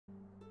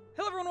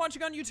Hello everyone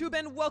watching on YouTube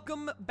and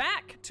welcome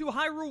back to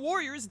Hyrule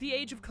Warriors, The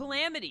Age of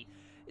Calamity.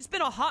 It's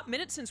been a hot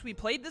minute since we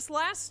played this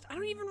last. I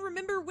don't even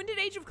remember, when did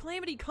Age of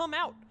Calamity come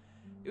out?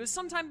 It was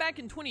sometime back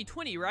in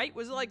 2020, right?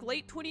 Was it like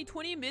late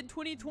 2020, mid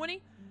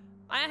 2020?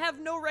 I have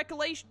no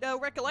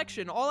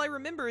recollection. All I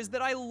remember is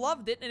that I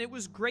loved it and it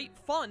was great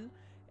fun,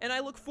 and I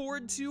look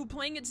forward to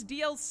playing its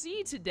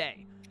DLC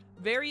today.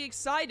 Very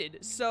excited.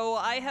 So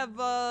I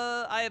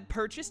have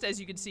purchased, as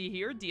you can see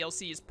here,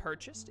 DLC is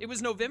purchased. It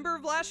was November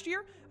of last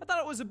year. I thought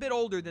it was a bit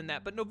older than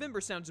that, but November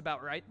sounds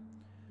about right.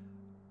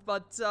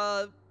 But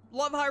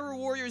love Hyrule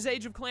Warriors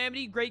Age of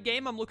Calamity, great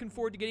game. I'm looking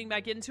forward to getting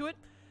back into it.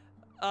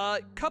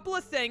 Couple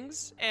of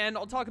things, and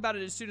I'll talk about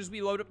it as soon as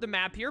we load up the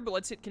map here, but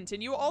let's hit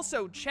continue.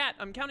 Also, chat,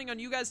 I'm counting on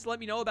you guys to let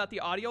me know about the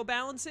audio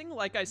balancing.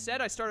 Like I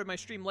said, I started my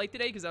stream late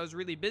today because I was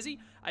really busy.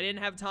 I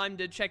didn't have time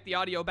to check the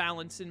audio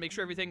balance and make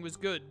sure everything was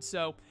good,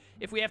 so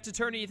if we have to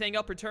turn anything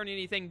up or turn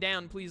anything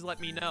down, please let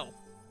me know.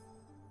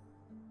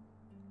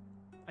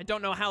 I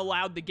don't know how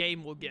loud the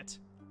game will get.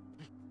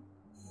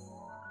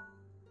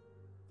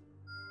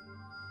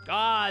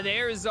 Ah,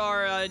 there's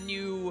our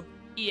new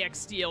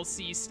EX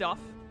DLC stuff.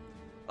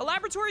 A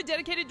laboratory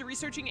dedicated to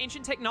researching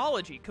ancient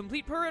technology.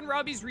 Complete Per and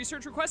Robbie's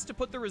research request to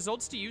put the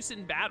results to use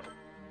in battle.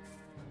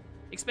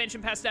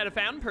 Expansion pass data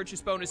found.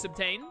 Purchase bonus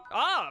obtained.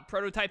 Ah,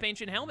 prototype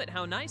ancient helmet.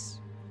 How nice.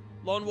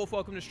 Lone Wolf,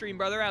 welcome to stream,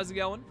 brother. How's it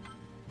going?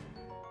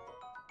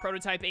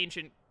 Prototype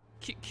ancient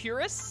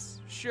cuirass.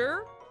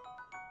 Sure.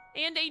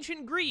 And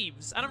ancient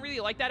greaves. I don't really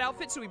like that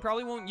outfit, so we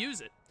probably won't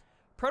use it.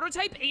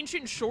 Prototype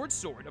ancient short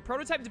sword. A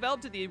prototype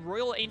developed at the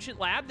Royal Ancient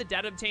Lab. The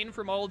data obtained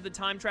from all of the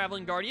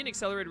time-traveling Guardian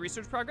accelerated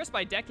research progress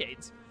by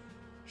decades.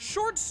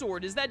 Short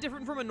sword, is that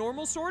different from a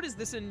normal sword? Is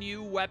this a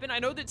new weapon? I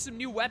know that some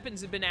new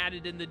weapons have been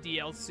added in the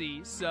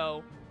DLC,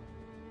 so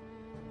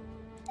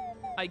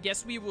I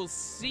guess we will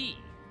see.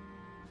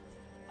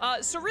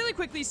 So really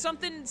quickly,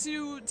 something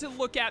to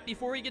look at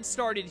before we get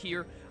started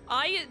here.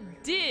 I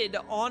did,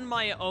 on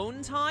my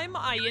own time,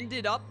 I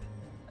ended up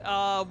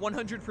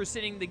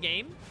 100%ing the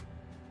game.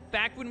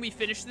 Back when we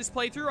finished this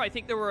playthrough, I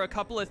think there were a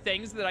couple of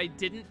things that I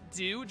didn't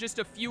do. Just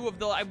a few of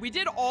the... We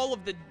did all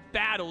of the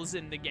battles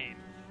in the game.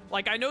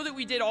 Like, I know that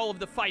we did all of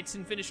the fights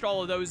and finished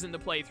all of those in the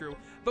playthrough,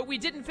 but we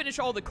didn't finish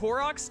all the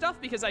Korok stuff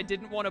because I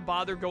didn't want to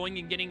bother going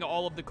and getting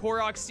all of the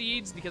Korok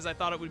seeds because I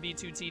thought it would be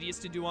too tedious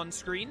to do on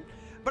screen.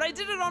 But I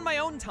did it on my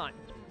own time.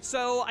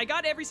 So I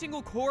got every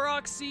single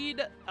Korok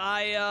seed.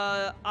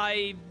 I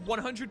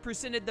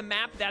 100%ed the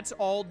map. That's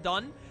all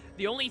done.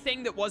 The only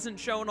thing that wasn't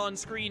shown on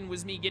screen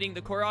was me getting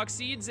the Korok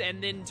seeds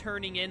and then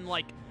turning in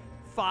like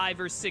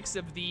 5 or 6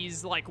 of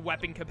these like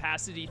weapon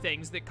capacity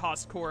things that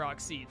cost Korok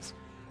seeds.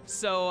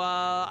 So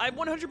I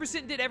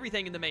 100% did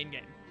everything in the main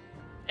game.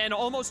 And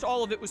almost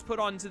all of it was put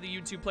onto the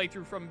YouTube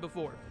playthrough from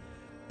before.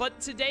 But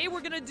today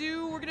we're gonna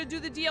do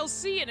the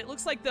DLC, and it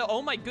looks like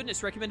oh my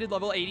goodness, recommended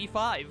level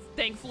 85.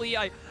 Thankfully,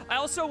 I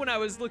also, when I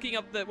was looking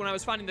up when I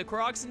was finding the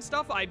Koroks and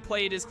stuff, I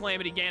played as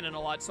Calamity Ganon a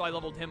lot, so I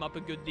leveled him up a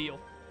good deal.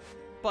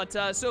 But,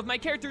 so if my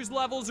character's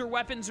levels or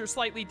weapons are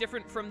slightly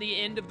different from the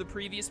end of the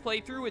previous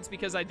playthrough, it's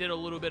because I did a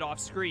little bit off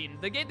screen.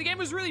 The game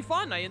was really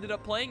fun. I ended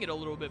up playing it a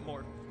little bit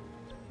more.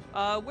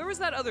 Where was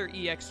that other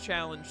EX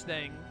challenge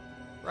thing?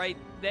 Right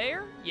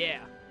there?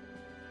 Yeah.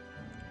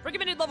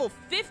 Recommended level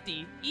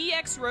 50,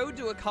 EX Road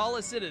to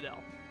Akala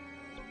Citadel.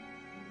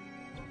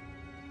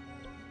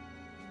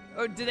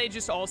 Or do they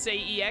just all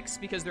say EX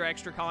because they're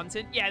extra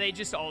content? Yeah, they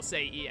just all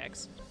say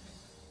EX.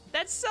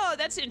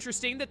 That's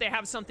interesting that they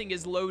have something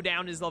as low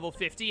down as level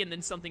 50 and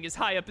then something as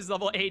high up as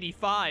level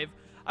 85.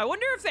 I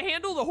wonder if the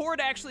Handle the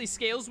Horde actually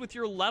scales with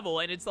your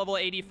level and it's level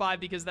 85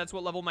 because that's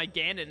what level my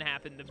Ganon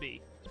happened to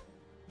be.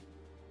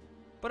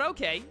 But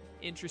okay,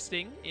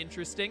 interesting,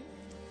 interesting.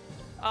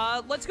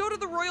 Let's go to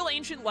the Royal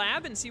Ancient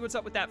Lab and see what's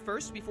up with that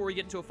first before we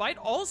get into a fight.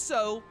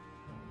 Also,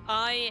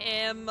 I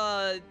am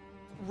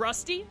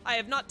rusty. I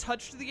have not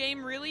touched the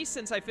game really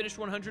since I finished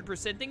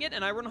 100%ing it,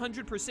 and I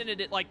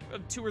 100%ed it like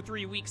 2 or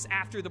 3 weeks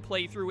after the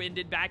playthrough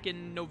ended back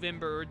in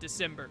November or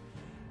December.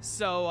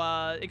 So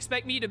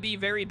expect me to be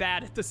very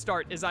bad at the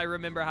start as I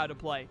remember how to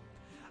play.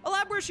 A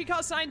lab where she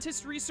caused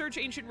scientists to research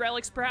ancient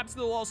relics. Perhaps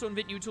they'll also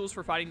invent new tools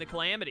for fighting the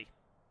Calamity.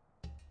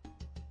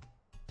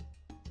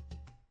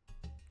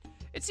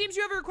 It seems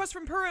you have a request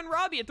from Per and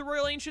Robbie at the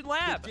Royal Ancient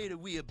Lab. The data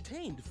we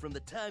obtained from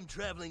the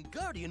time-traveling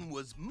Guardian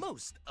was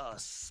most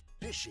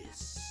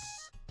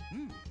auspicious.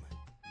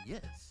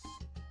 Yes.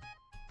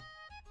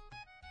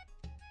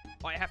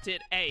 Oh, I have to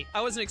hit A.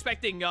 I wasn't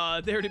expecting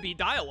there to be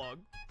dialogue.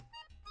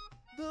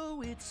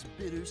 Though it's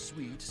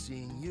bittersweet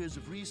seeing years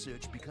of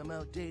research become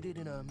outdated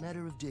in a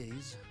matter of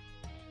days.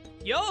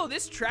 Yo,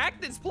 this track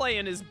that's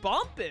playing is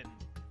bumping.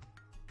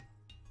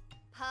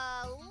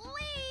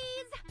 Please!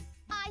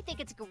 I think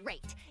it's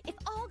great. If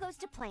all goes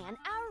to plan,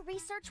 our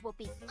research will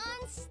be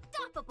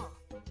unstoppable.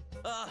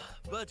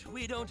 But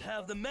we don't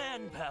have the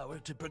manpower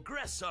to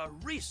progress our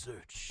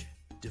research.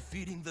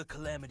 Defeating the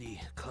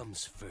Calamity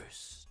comes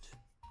first.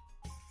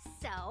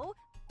 So,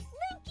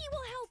 Linky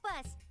will help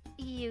us.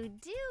 You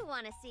do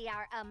want to see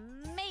our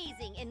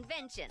amazing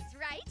inventions,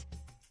 right?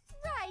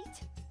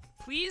 Right.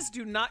 Please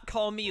do not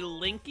call me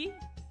Linky.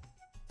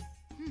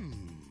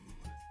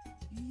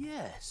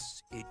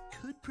 Yes, it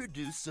could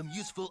produce some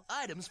useful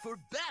items for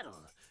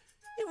battle.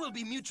 It will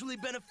be mutually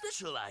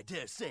beneficial, I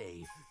dare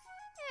say.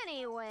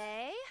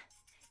 Anyway,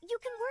 you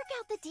can work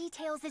out the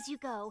details as you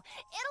go.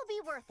 It'll be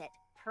worth it,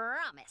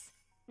 promise.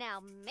 Now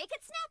make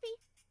it snappy.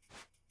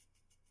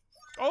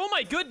 Oh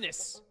my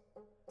goodness.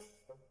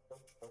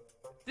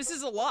 This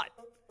is a lot.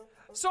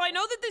 So I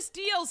know that this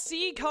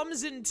DLC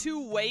comes in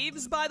 2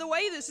 waves, by the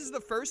way. This is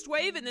the first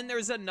wave, and then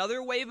there's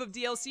another wave of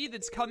DLC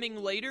that's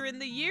coming later in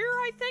the year,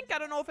 I think. I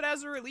don't know if it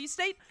has a release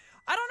date.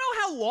 I don't know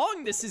how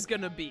long this is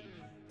gonna be,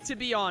 to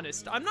be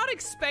honest. I'm not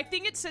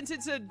expecting it since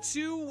it's a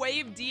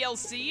 2-wave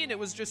DLC and it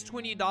was just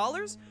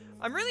 $20.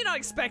 I'm really not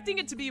expecting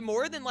it to be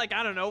more than, like,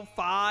 I don't know,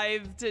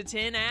 5 to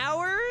 10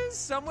 hours?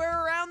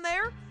 Somewhere around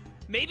there?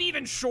 Maybe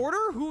even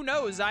shorter? Who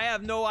knows? I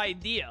have no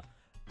idea.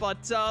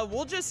 But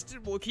we'll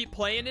keep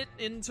playing it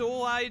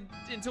until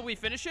we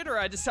finish it or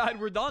I decide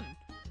we're done.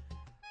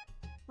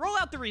 Roll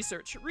out the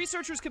research.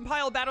 Researchers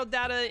compile battle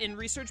data in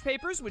research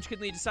papers, which can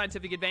lead to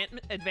scientific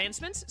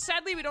advancements.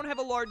 Sadly, we don't have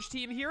a large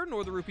team here,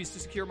 nor the rupees to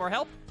secure more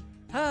help.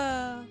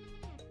 Well,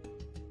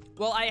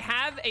 I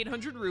have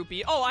 800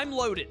 rupee. Oh, I'm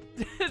loaded.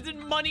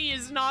 Money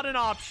is not an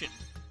option.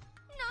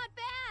 Not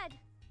bad.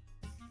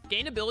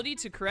 Gain ability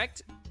to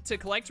collect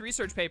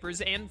research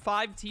papers and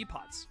 5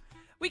 teapots.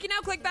 We can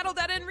now collect battle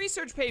data and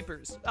research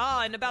papers.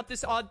 Ah, and about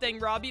this odd thing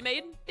Robbie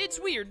made,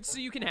 it's weird, so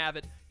you can have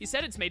it. He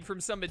said it's made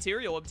from some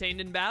material obtained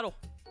in battle.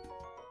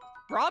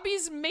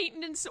 Robbie's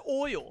maintenance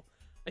oil,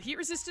 a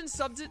heat-resistant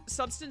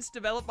substance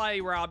developed by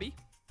Robbie.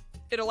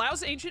 It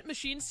allows ancient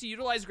machines to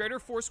utilize greater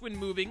force when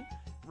moving,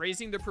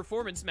 raising their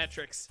performance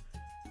metrics.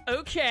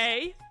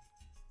 Okay.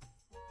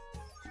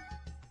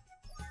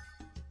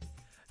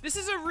 This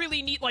is a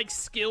really neat, like,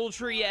 skill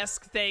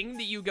tree-esque thing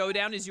that you go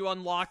down as you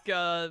unlock,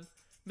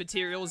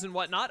 materials and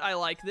whatnot. I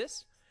like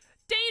this.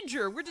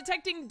 Danger! We're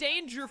detecting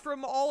danger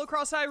from all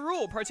across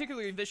Hyrule.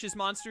 Particularly vicious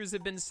monsters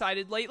have been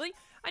sighted lately.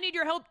 I need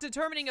your help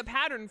determining a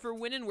pattern for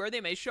when and where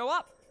they may show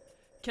up.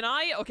 Can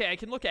I? Okay, I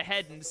can look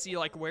ahead and see,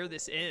 like, where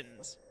this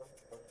ends.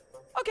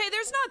 Okay,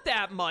 there's not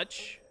that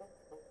much.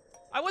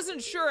 I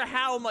wasn't sure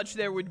how much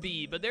there would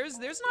be, but there's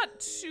not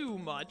too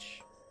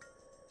much.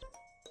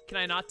 Can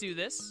I not do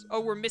this?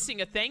 Oh, we're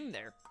missing a thing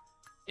there.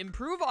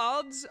 Improve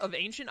odds of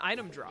ancient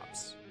item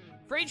drops.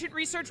 For ancient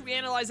research, we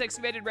analyze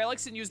excavated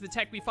relics and use the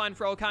tech we find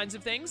for all kinds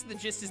of things. The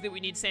gist is that we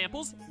need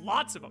samples.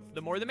 Lots of them.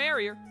 The more the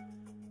merrier.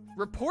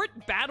 Report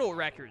battle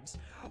records.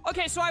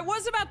 Okay, so I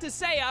was about to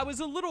say I was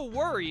a little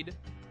worried.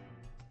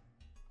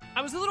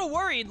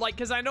 Like,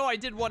 because I know I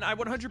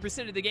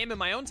 100%ed the game in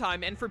my own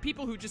time, and for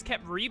people who just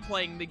kept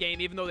replaying the game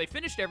even though they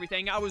finished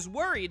everything, I was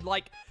worried,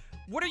 like,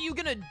 what are you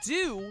gonna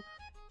do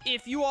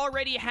if you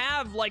already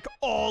have, like,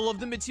 all of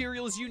the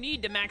materials you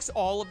need to max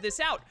all of this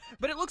out?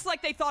 But it looks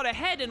like they thought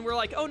ahead and were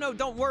like, oh no,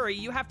 don't worry,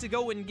 you have to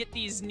go and get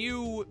these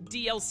new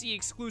DLC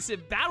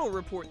exclusive battle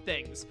report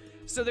things.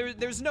 So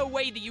there's no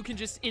way that you can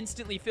just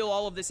instantly fill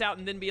all of this out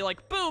and then be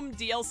like, boom,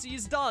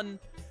 DLC's done.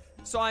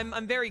 So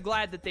I'm very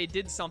glad that they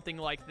did something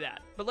like that.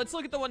 But let's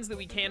look at the ones that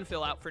we can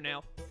fill out for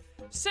now.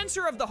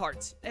 Sensor of the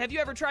heart. Have you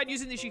ever tried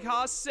using the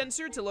Shikha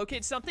sensor to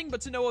locate something,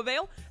 but to no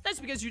avail? That's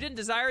because you didn't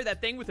desire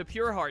that thing with a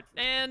pure heart.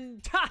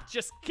 And, ha,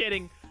 just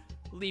kidding.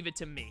 Leave it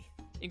to me.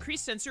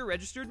 Increase sensor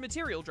registered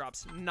material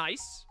drops.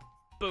 Nice.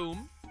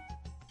 Boom.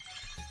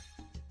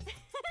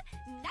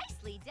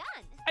 Nicely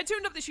done. I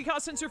tuned up the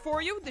Shikha sensor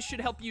for you. This should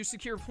help you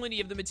secure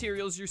plenty of the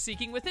materials you're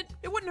seeking with it.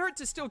 It wouldn't hurt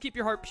to still keep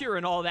your heart pure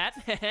and all that.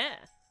 Heh.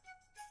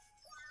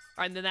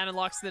 Alright, and then that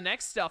unlocks the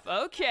next stuff.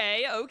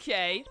 Okay,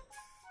 okay.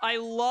 I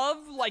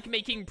love, like,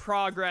 making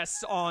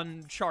progress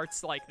on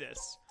charts like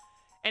this.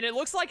 And it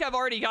looks like I've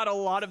already got a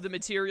lot of the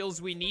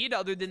materials we need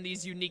other than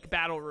these unique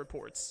battle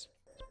reports.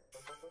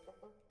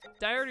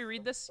 Did I already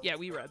read this? Yeah,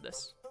 we read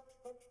this.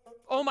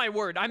 Oh my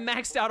word, I'm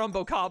maxed out on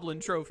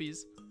Bokoblin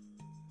trophies.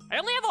 I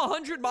only have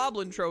 100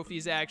 Moblin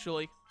trophies,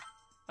 actually.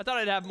 I thought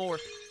I'd have more.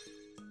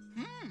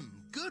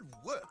 Good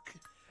work.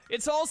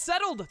 It's all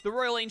settled. The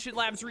Royal Ancient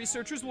Labs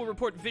researchers will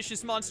report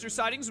vicious monster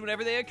sightings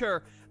whenever they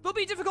occur. There'll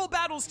be difficult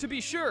battles, to be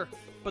sure,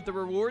 but the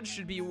rewards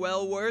should be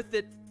well worth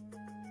it.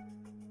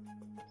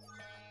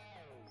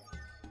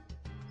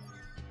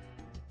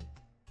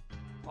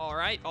 All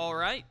right, all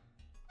right.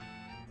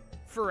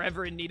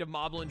 Forever in need of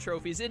Moblin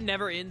trophies. It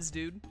never ends,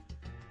 dude.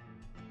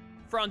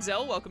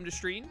 Franzel, welcome to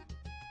stream.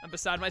 I'm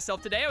beside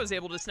myself today. I was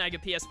able to snag a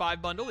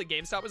PS5 bundle that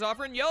GameStop was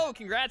offering. Yo,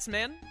 congrats,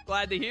 man.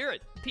 Glad to hear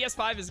it.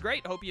 PS5 is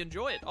great. Hope you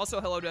enjoy it.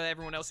 Also, hello to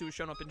everyone else who has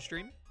shown up in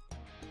stream.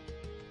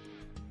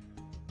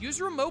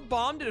 Use remote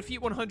bomb to defeat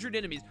 100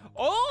 enemies.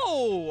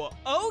 Oh,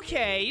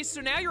 okay.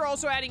 So now you're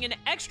also adding in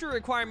extra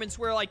requirements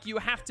where, like, you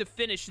have to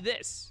finish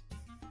this.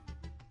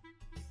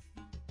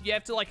 You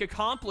have to, like,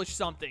 accomplish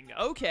something.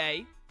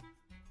 Okay.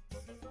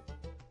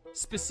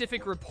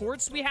 Specific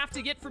reports we have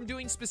to get from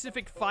doing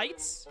specific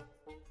fights.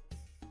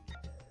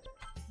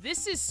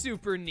 This is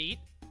super neat.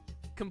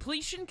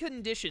 Completion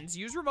conditions.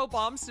 Use remote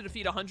bombs to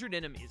defeat 100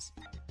 enemies.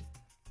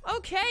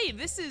 Okay,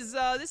 this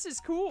is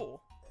cool.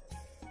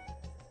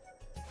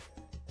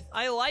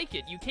 I like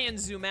it. You can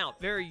zoom out.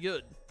 Very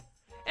good.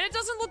 And it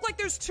doesn't look like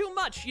there's too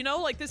much, you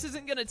know? Like, this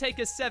isn't gonna take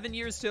us 7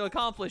 years to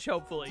accomplish,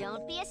 hopefully.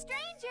 Don't be a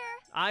stranger.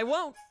 I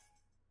won't.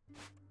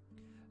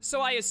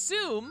 So I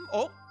assume...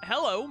 Oh,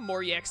 hello,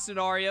 more EX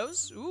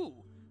scenarios. Ooh.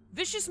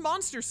 Vicious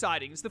monster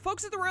sightings. The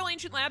folks at the Royal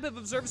Ancient Lab have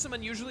observed some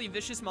unusually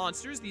vicious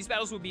monsters. These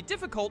battles will be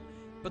difficult,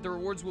 but the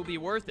rewards will be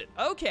worth it.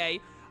 Okay.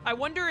 I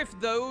wonder if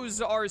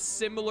those are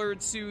similar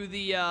to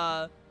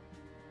the,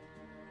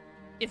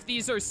 if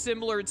these are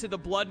similar to the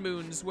Blood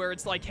Moons, where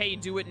it's like, hey,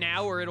 do it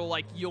now, or it'll,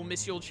 like, you'll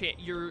miss your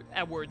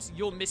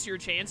you'll miss your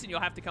chance and you'll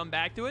have to come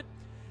back to it.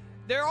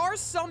 There are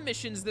some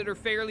missions that are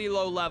fairly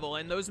low level,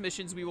 and those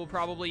missions we will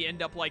probably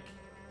end up, like,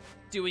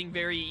 doing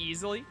very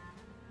easily.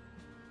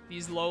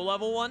 These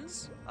low-level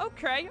ones.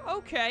 Okay,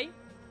 okay.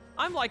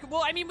 I'm like,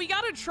 well, I mean, we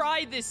gotta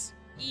try this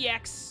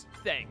EX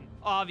thing,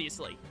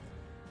 obviously.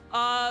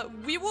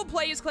 We will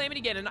play as Calamity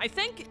again, and I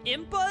think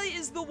Impa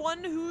is the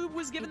one who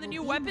was given the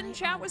new weapon,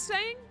 chat was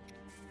saying?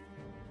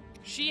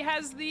 She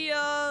has the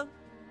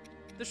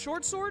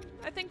short sword,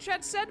 I think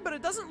chat said, but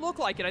it doesn't look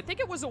like it. I think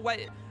it was a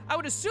weapon. I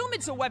would assume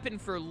it's a weapon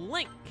for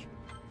Link,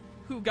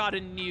 who got a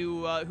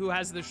new, who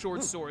has the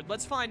short sword.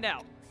 Let's find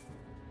out.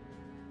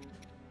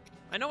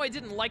 I know I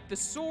didn't like the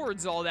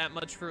swords all that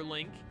much for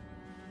Link.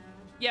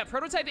 Yeah,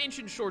 prototype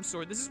ancient short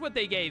sword. This is what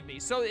they gave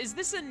me. So is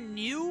this a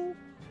new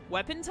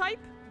weapon type?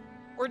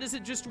 Or does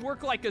it just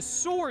work like a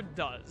sword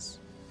does?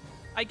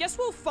 I guess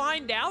we'll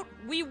find out.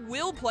 We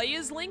will play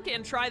as Link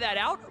and try that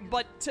out.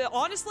 But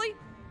honestly,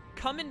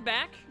 coming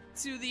back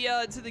to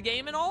the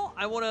game and all,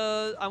 I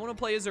wanna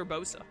play as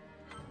Urbosa.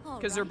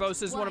 Because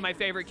Urbosa is one of my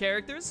favorite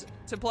characters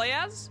to play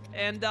as,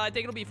 and I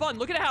think it'll be fun.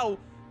 Look at how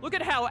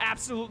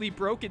absolutely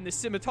broken the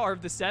Scimitar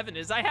of the Seven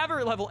is. I have her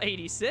at level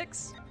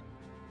 86.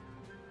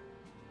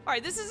 All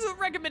right, this is a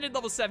recommended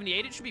level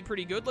 78. It should be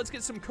pretty good. Let's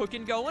get some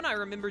cooking going. I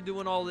remember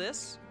doing all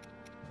this.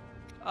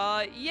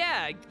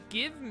 Yeah,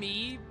 give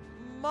me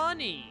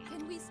money.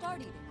 Can we start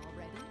eating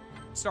already?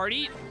 Start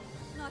eating.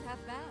 Not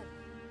half bad.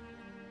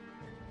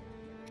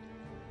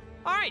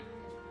 All right,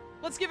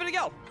 let's give it a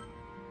go.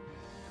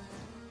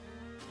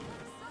 So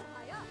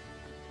high up.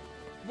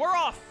 We're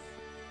off.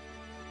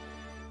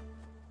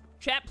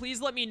 Chat, please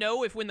let me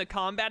know if when the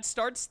combat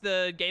starts,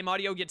 the game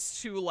audio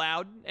gets too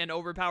loud and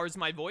overpowers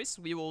my voice.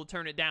 We will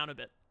turn it down a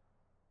bit.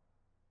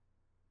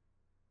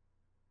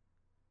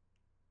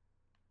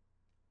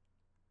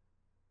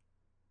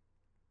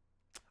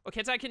 Oh,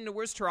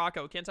 where's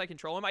Tarako? Can't I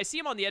control him? I see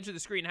him on the edge of the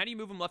screen. How do you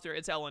move him left or?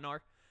 It's LNR.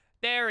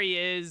 There he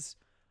is.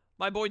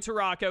 My boy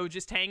Tarako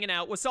just hanging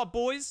out. What's up,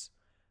 boys?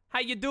 How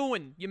you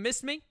doing? You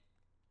missed me?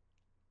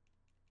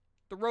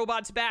 The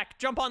robot's back.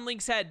 Jump on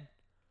Link's head.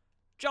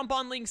 Jump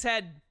on Link's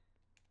head.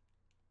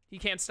 He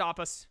can't stop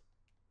us.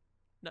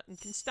 Nothing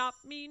can stop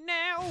me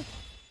now.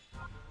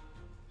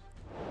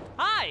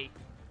 Hi.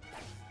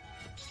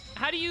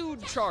 How do you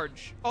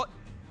charge? Oh,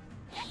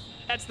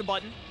 that's the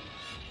button.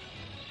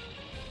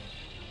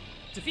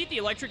 Defeat the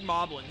electric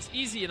moblins.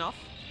 Easy enough.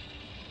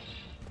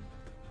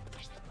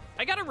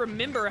 I gotta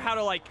remember how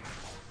to, like,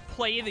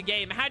 play the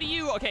game. How do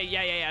you... Okay,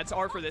 yeah. It's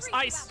R for this.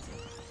 Ice.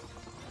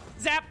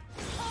 Zap.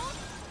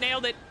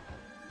 Nailed it.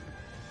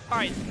 All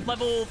right,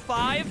 level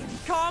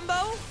 5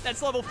 combo.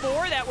 That's level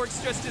 4. That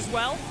works just as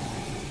well.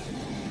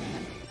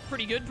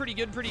 Pretty good, pretty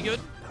good, pretty good.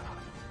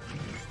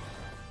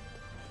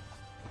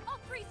 I'll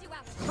freeze you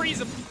out.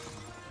 Freeze him.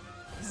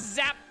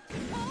 Zap.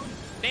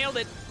 Nailed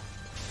it.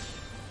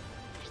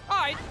 All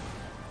right.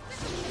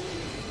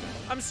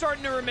 I'm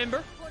starting to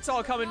remember. It's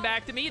all coming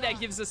back to me. That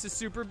gives us a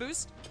super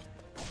boost.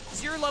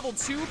 Is your level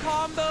 2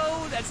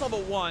 combo? That's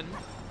level 1.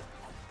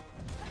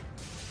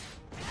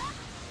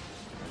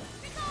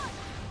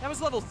 That was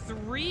level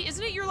 3.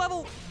 Isn't it your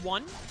level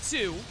 1?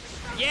 2.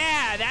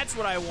 Yeah, that's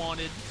what I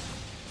wanted.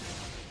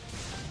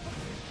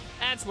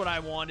 That's what I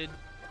wanted.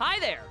 Hi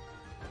there.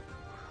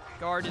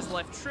 Guard is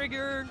left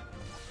trigger.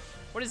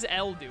 What does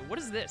L do? What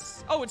is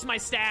this? Oh, it's my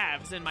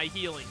stabs and my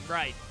healing.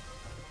 Right.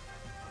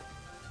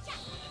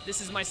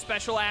 This is my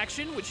special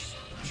action, which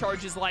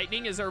charges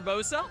lightning as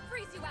Urbosa.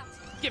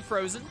 Get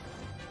frozen.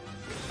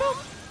 Boom.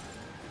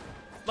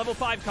 Level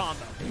 5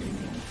 combo.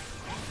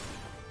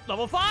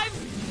 Level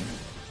 5.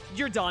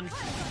 You're done.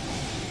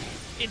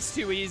 It's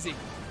too easy.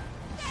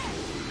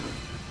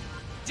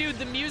 Dude,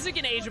 the music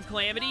in Age of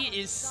Calamity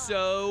is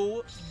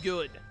so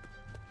good.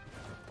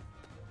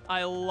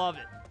 I love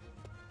it.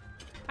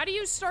 How do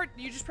you start?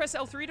 You just press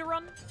L3 to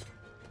run?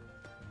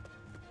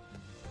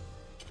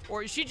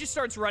 Or she just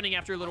starts running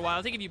after a little while.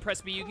 I think if you press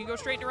B, you can go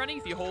straight to running.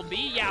 If you hold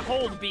B, yeah,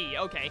 hold B.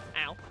 Okay,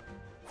 ow.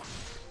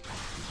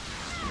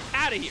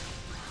 Out of here.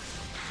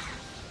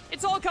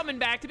 It's all coming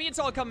back to me. It's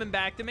all coming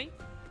back to me.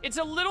 It's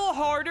a little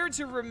harder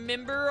to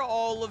remember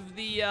all of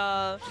the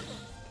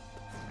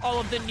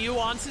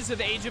nuances of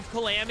Age of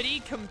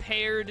Calamity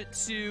compared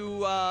to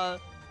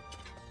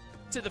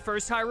the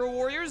first Hyrule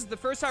Warriors. The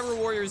first Hyrule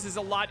Warriors is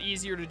a lot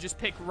easier to just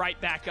pick right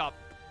back up.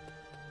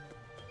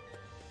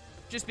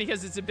 Just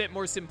because it's a bit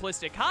more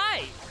simplistic.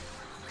 Hi!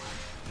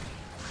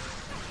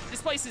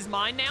 This place is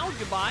mine now.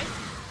 Goodbye.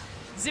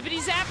 Zippity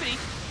zappity.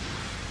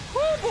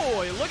 Oh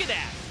boy, look at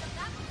that.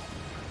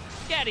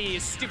 out of here, you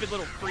stupid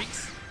little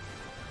freaks.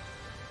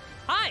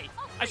 Hi.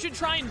 I should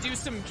try and do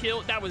some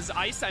kill. That was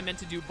ice. I meant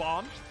to do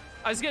bomb.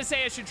 I was gonna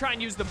say I should try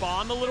and use the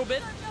bomb a little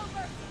bit,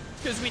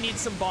 because we need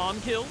some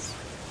bomb kills.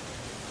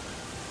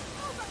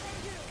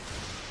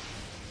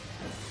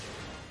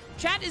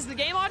 Chat, is the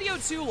game audio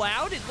too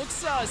loud? It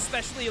looks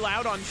especially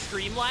loud on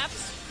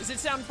Streamlabs. Does it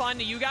sound fine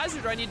to you guys,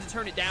 or do I need to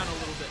turn it down a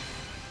little bit?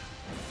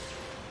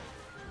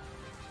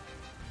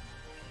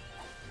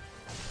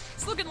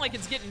 It's looking like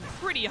it's getting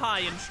pretty high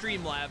in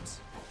Streamlabs.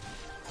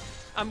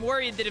 I'm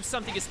worried that if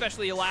something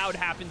especially loud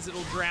happens,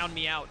 it'll drown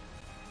me out.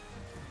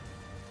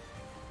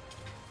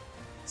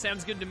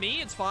 Sounds good to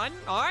me. It's fine.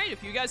 All right,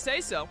 if you guys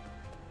say so.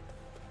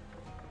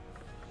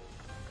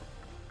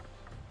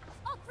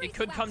 It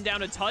could come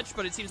down a touch,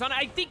 but it seems fine.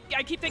 I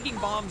keep thinking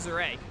bombs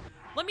are A.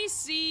 Let me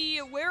see.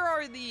 Where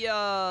are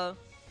the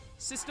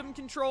system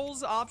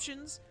controls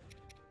options?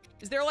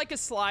 Is there like a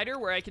slider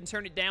where I can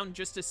turn it down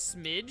just a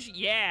smidge?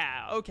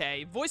 Yeah.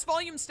 Okay. Voice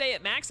volume stay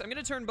at max. I'm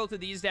gonna turn both of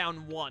these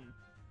down 1,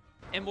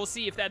 and we'll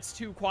see if that's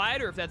too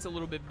quiet or if that's a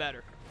little bit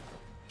better.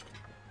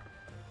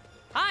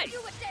 Hi.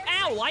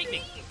 Ow,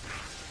 lightning.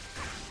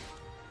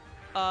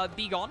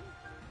 Be gone.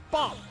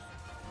 Bomb.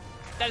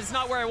 That is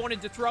not where I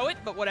wanted to throw it,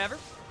 but whatever.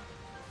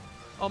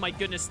 Oh my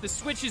goodness, the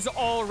Switch is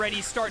already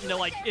starting to,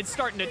 like, it's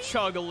starting to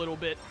chug a little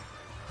bit.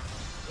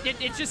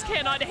 It just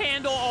cannot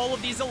handle all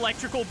of these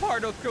electrical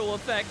particle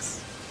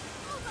effects.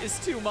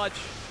 It's too much.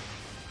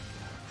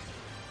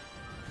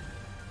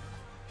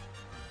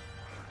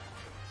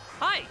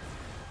 Hi.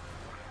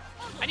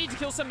 I need to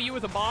kill some of you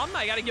with a bomb.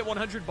 I gotta get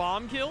 100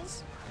 bomb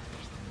kills.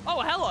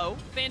 Oh, hello.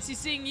 Fancy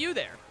seeing you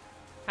there.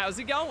 How's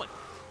it going?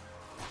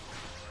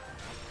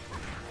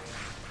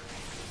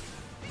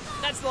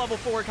 That's the level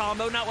 4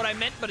 combo. Not what I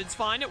meant, but it's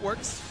fine. It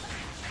works.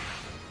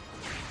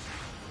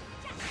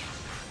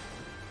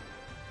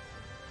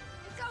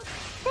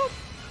 Boop.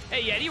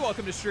 Hey, Yeti,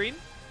 welcome to stream.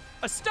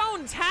 A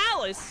stone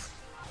talus?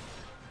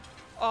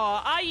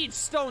 I eat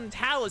stone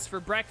talus for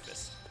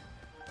breakfast.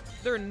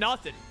 They're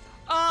nothing.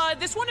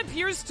 This one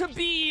appears to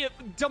be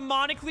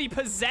demonically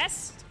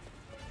possessed.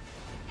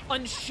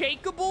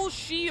 Unshakable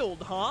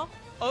shield, huh?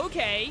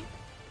 Okay.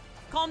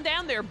 Calm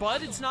down there,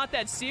 bud. It's not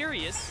that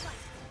serious.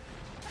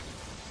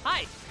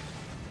 Hi.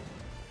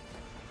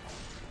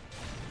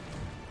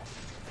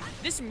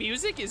 This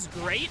music is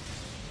great.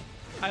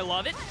 I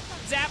love it.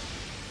 Zap.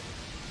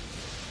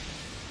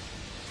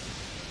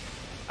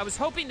 I was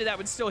hoping that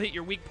would still hit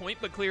your weak point,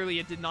 but clearly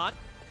it did not.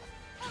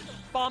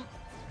 Bomb.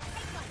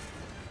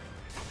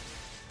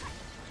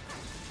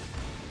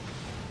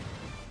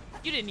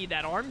 You didn't need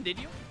that arm, did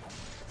you?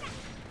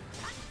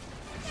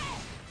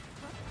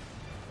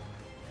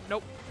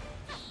 Nope.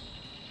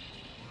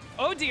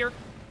 Oh dear.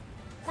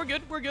 We're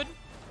good, we're good.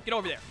 Get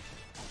over there.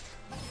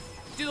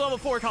 Do the level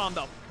 4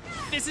 combo.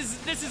 This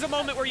is a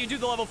moment where you do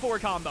the level 4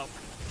 combo.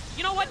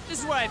 You know what?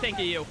 This is what I think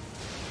of you.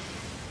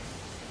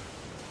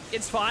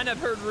 It's fine. I've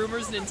heard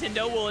rumors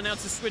Nintendo will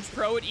announce a Switch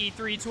Pro at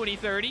E3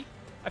 2030.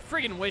 I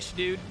friggin' wish,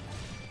 dude.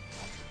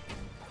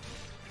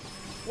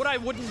 What I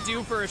wouldn't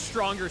do for a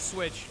stronger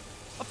Switch.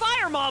 A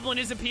fire moblin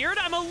has appeared.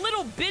 I'm a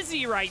little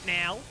busy right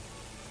now.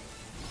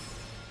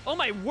 Oh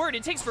my word,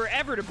 it takes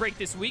forever to break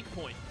this weak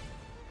point.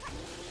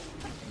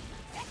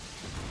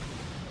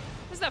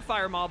 What's that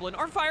fire moblin?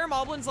 Aren't fire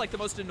moblins like the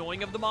most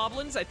annoying of the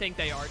moblins? I think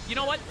they are. You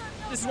know what?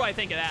 This is what I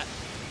think of that.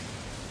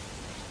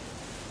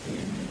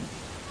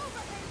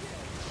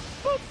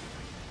 Boop.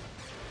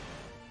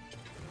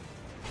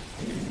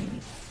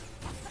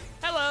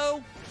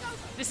 Hello.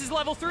 This is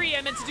level 3.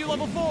 I meant to do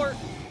level 4.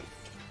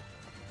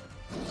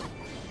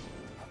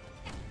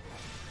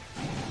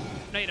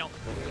 No, you don't.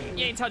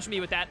 You ain't touching me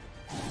with that.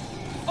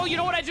 Oh, you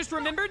know what I just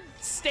remembered?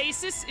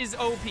 Stasis is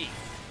OP.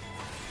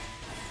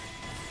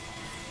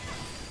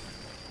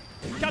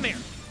 Come here.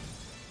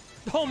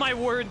 Oh my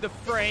word, the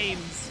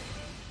frames.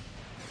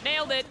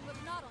 Nailed it.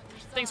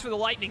 Thanks for the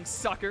lightning,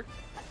 sucker.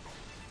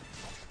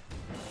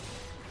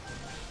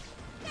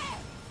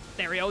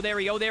 There we go, there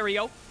we go, there we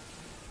go.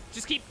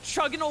 Just keep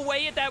chugging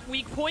away at that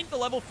weak point. The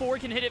level 4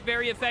 can hit it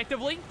very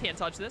effectively. Can't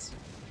touch this.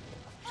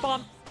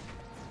 Bomb.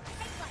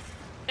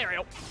 There we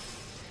go.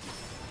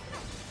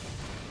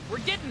 We're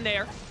getting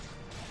there.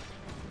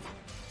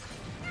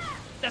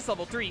 That's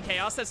level 3,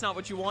 Chaos. That's not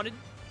what you wanted.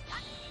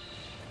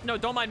 No,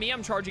 don't mind me.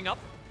 I'm charging up.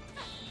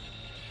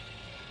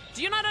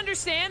 Do you not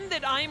understand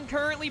that I am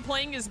currently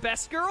playing as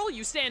Best Girl?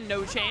 You stand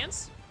no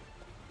chance.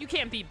 You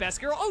can't beat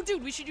Best Girl. Oh,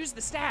 dude, we should use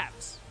the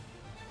staves.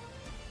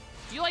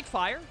 Do you like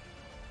fire?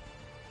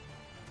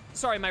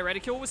 Sorry, my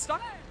reticule was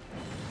stuck.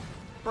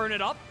 Burn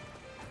it up.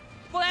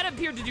 Well, that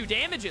appeared to do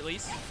damage, at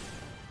least.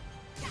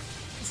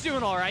 It's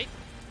doing all right.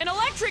 An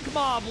electric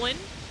moblin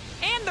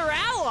and their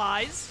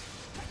allies.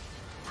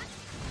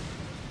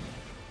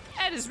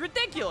 That is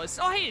ridiculous.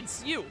 Oh, hey,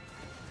 it's you.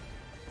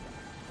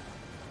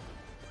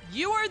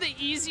 You are the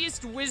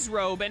easiest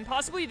Wizrobe and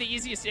possibly the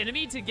easiest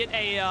enemy to get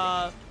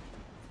a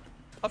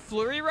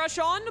Flurry Rush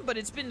on, but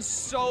it's been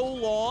so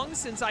long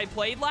since I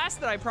played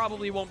last that I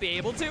probably won't be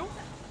able to.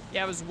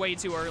 Yeah, it was way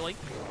too early.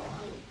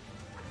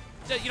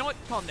 You know what?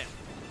 Calm down.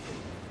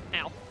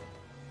 Ow.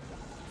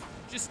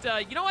 Just,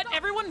 you know what?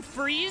 Everyone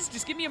freeze.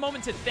 Just give me a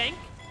moment to think.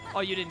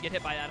 Oh, you didn't get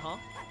hit by that, huh?